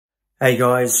Hey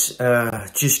guys,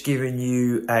 just giving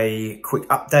you a quick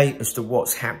update as to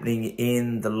what's happening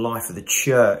in the life of the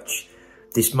church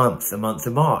this month, the month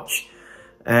of March.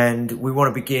 And we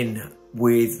want to begin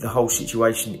with the whole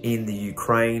situation in the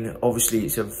Ukraine. Obviously,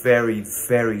 it's a very,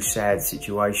 very sad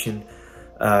situation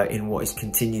in what is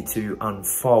continued to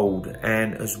unfold,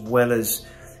 and as well as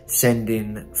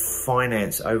sending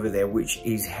finance over there, which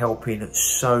is helping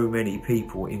so many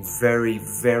people in very,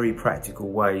 very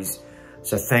practical ways.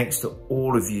 So thanks to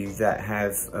all of you that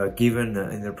have given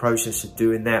in the process of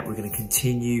doing that. We're going to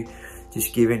continue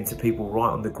just giving to people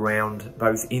right on the ground,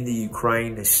 both in the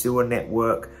Ukraine. There's still a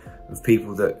network of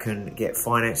people that can get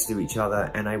finance to each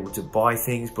other and able to buy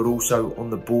things, but also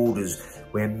on the borders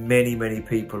where many, many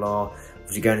people are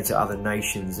obviously going into other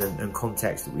nations and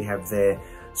contacts that we have there.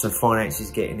 So finance is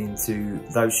getting into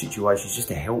those situations just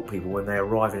to help people when they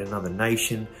arrive in another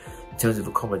nation, in terms of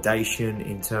accommodation,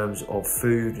 in terms of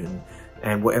food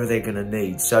and whatever they're going to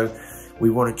need. So we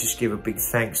want to just give a big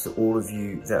thanks to all of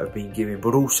you that have been giving,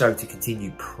 but also to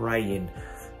continue praying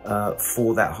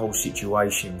for that whole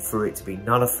situation, for it to be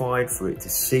nullified, for it to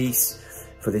cease,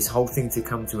 for this whole thing to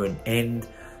come to an end,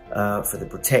 for the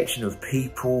protection of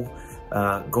people.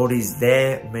 God is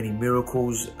there. Many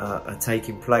miracles are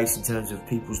taking place in terms of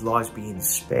people's lives being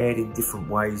spared in different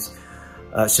ways.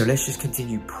 So let's just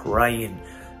continue praying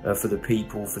for the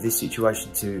people, for this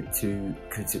situation to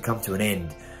come to an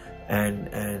end,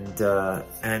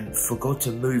 and for God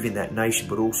to move in that nation,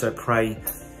 but also pray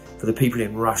for the people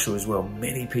in Russia as well.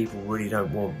 Many people really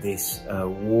don't want this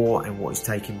war and what is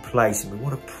taking place, and we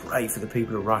want to pray for the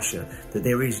people of Russia, that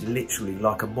there is literally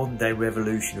like a modern day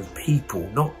revolution of people,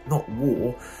 not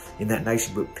war in that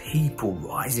nation, but people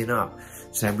rising up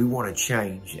saying we want to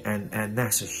change, and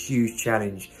that's a huge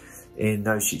challenge in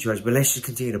those situations. But let's just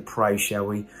continue to pray, shall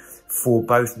we, for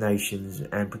both nations,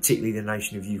 and particularly the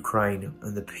nation of Ukraine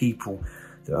and the people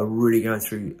that are really going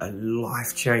through a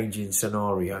life-changing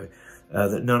scenario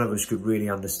that none of us could really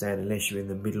understand unless you're in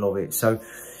the middle of it. So,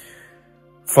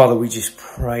 Father, we just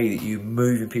pray that you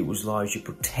move in people's lives, your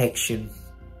protection,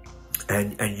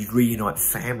 and you reunite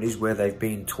families where they've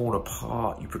been torn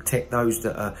apart. You protect those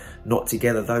that are not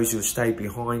together, those who have stayed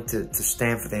behind to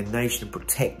stand for their nation and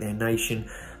protect their nation.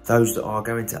 Those that are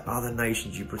going to other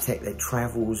nations, you protect their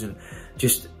travels and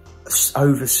just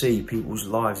oversee people's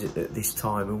lives at this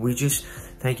time. And we just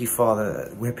thank you,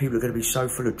 Father, where people are going to be so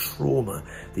full of trauma,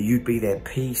 that you'd be their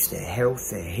peace, their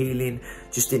health, their healing,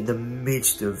 just in the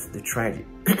midst of the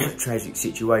tragic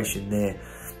situation there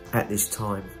at this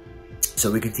time. So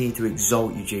we continue to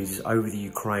exalt you, Jesus, over the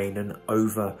Ukraine and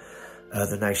over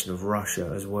the nation of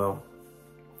Russia as well.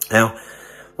 Now,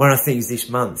 one of the things this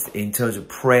month in terms of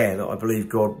prayer that I believe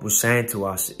God was saying to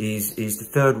us is the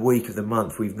third week of the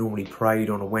month. We've normally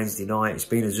prayed on a Wednesday night. It's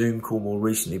been a Zoom call more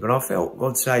recently, but I felt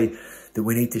God say that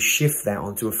we need to shift that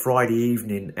onto a Friday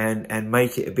evening and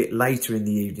make it a bit later in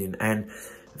the evening. And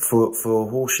for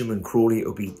Horsham and Crawley,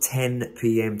 it'll be 10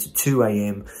 p.m. to 2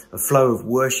 a.m, a flow of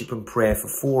worship and prayer for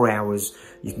 4 hours.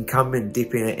 You can come and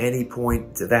dip in at any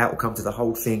point to that, or come to the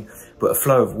whole thing, but a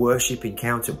flow of worship,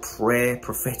 encounter, prayer,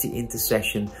 prophetic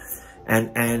intercession.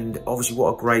 And obviously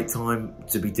what a great time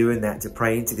to be doing that, to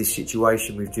pray into this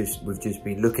situation we've just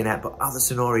been looking at, but other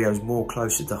scenarios more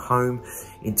closer to home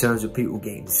in terms of people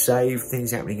getting saved,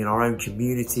 things happening in our own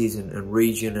communities and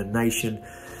region and nation.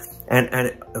 And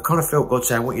I kind of felt God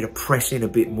say, I want you to press in a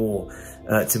bit more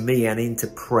to me and into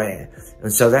prayer.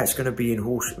 And so that's going to be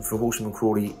for Horsham and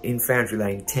Crawley in Foundry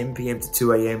Lane, 10 p.m. to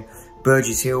 2 a.m.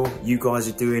 Burgess Hill, you guys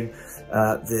are doing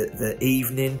the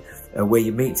evening where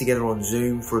you meet together on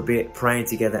Zoom for a bit, praying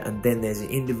together. And then there's an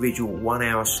individual 1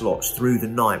 hour slots through the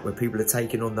night where people are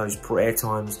taking on those prayer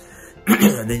times.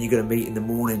 And then you're going to meet in the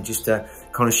morning just to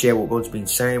kind of share what God's been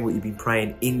saying, what you've been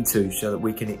praying into, so that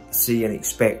we can see and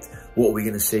expect what we're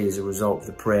going to see as a result of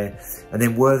the prayer. And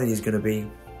then Worthing is going to be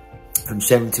from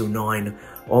 7 till 9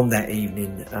 on that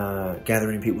evening,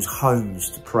 gathering in people's homes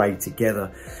to pray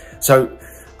together. So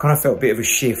kind of felt a bit of a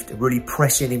shift, really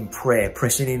pressing in prayer,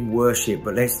 pressing in worship.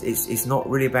 But it's not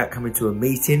really about coming to a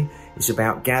meeting. It's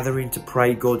about gathering to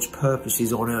pray God's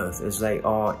purposes on earth as they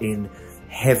are in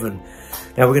heaven.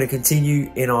 Now we're going to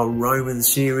continue in our Roman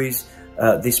series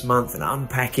this month and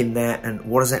unpacking that, and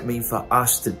what does that mean for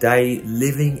us today,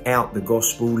 living out the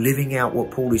gospel, living out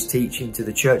what Paul is teaching to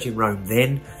the church in Rome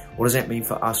then. What does that mean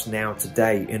for us now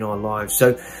today in our lives?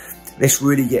 So let's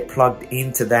really get plugged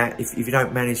into that. If you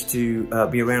don't manage to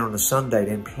be around on a Sunday,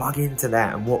 then plug into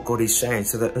that and what God is saying,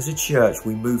 so that as a church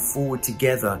we move forward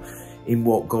together in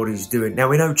what God is doing. Now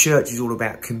we know church is all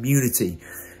about community,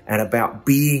 and about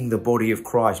being the body of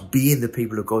Christ, being the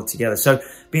people of God together. So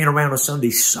being around on Sunday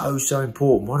is so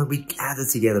important. Why don't we gather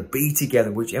together, be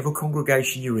together, whichever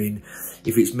congregation you're in.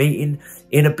 If it's meeting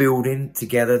in a building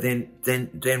together,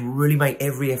 then really make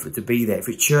every effort to be there. If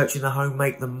it's church in the home,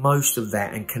 make the most of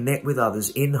that and connect with others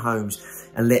in homes,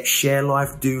 and let's share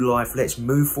life, do life. Let's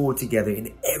move forward together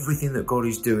in everything that God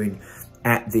is doing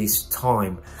at this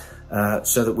time,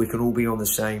 so that we can all be on the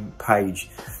same page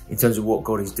in terms of what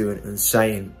God is doing and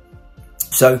saying.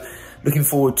 So looking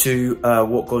forward to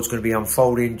what God's going to be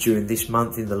unfolding during this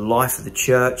month in the life of the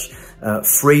church.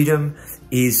 Freedom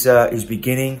is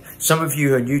beginning. Some of you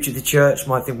who are new to the church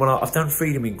might think, well, I've done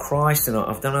freedom in Christ and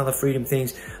I've done other freedom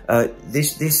things.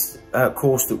 This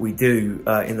course that we do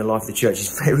in the life of the church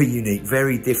is very unique,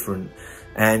 very different.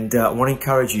 And I want to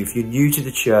encourage you, if you're new to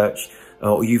the church,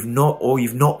 or you've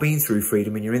not been through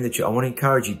freedom and you're in the church, I want to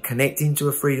encourage you, connect into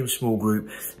a freedom small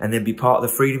group and then be part of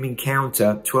the freedom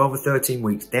encounter 12 or 13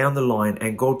 weeks down the line,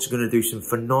 and God's going to do some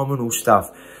phenomenal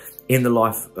stuff in the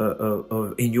life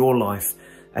in your life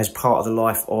as part of the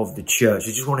life of the church.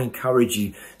 I just want to encourage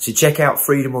you to check out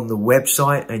Freedom on the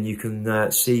website, and you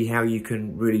can see how you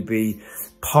can really be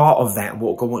part of that and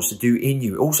what God wants to do in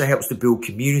you. It also helps to build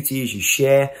community as you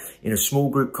share in a small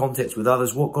group context with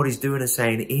others what God is doing and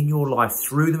saying in your life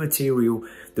through the material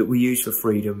that we use for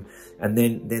freedom, and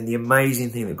then the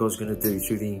amazing thing that God's going to do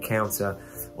through the encounter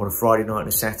on a Friday night and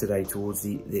a Saturday towards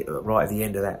the right at the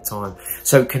end of that time.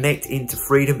 So connect into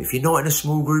freedom. If you're not in a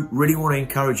small group, really want to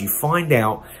encourage you, find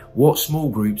out what small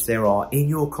groups there are in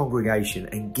your congregation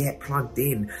and get plugged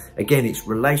in. Again, it's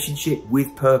relationship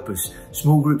with purpose.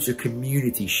 Small groups are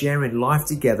community, sharing life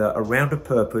together around a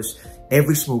purpose.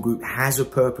 Every small group has a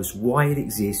purpose, why it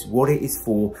exists, what it is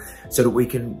for, so that we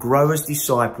can grow as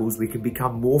disciples, we can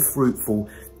become more fruitful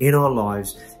in our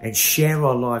lives and share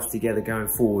our lives together going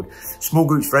forward. Small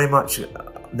groups very much,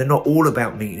 they're not all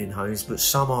about meeting in homes, but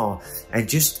some are. And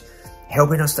just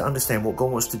helping us to understand what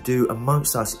God wants to do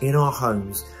amongst us in our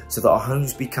homes, so that our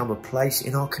homes become a place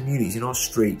in our communities, in our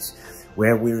streets,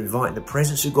 where we're inviting the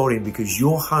presence of God in, because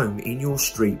your home in your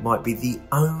street might be the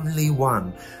only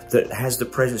one that has the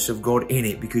presence of God in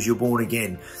it because you're born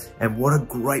again. And what a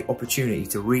great opportunity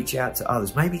to reach out to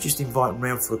others. Maybe just invite them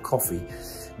around for a coffee.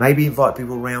 Maybe invite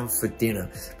people around for dinner.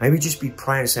 Maybe just be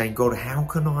praying and saying, God, how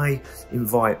can I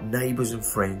invite neighbours and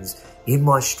friends in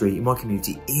my street, in my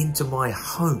community, into my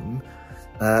home,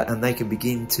 and they can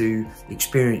begin to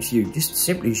experience you, just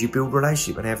simply as you build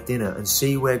relationship and have dinner, and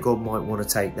see where God might want to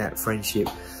take that friendship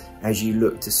as you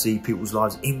look to see people's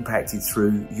lives impacted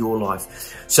through your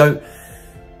life. So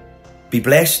be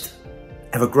blessed.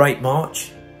 Have a great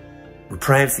March. We're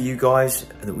praying for you guys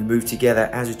and that we move together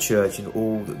as a church in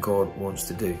all that God wants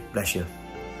to do. Bless you.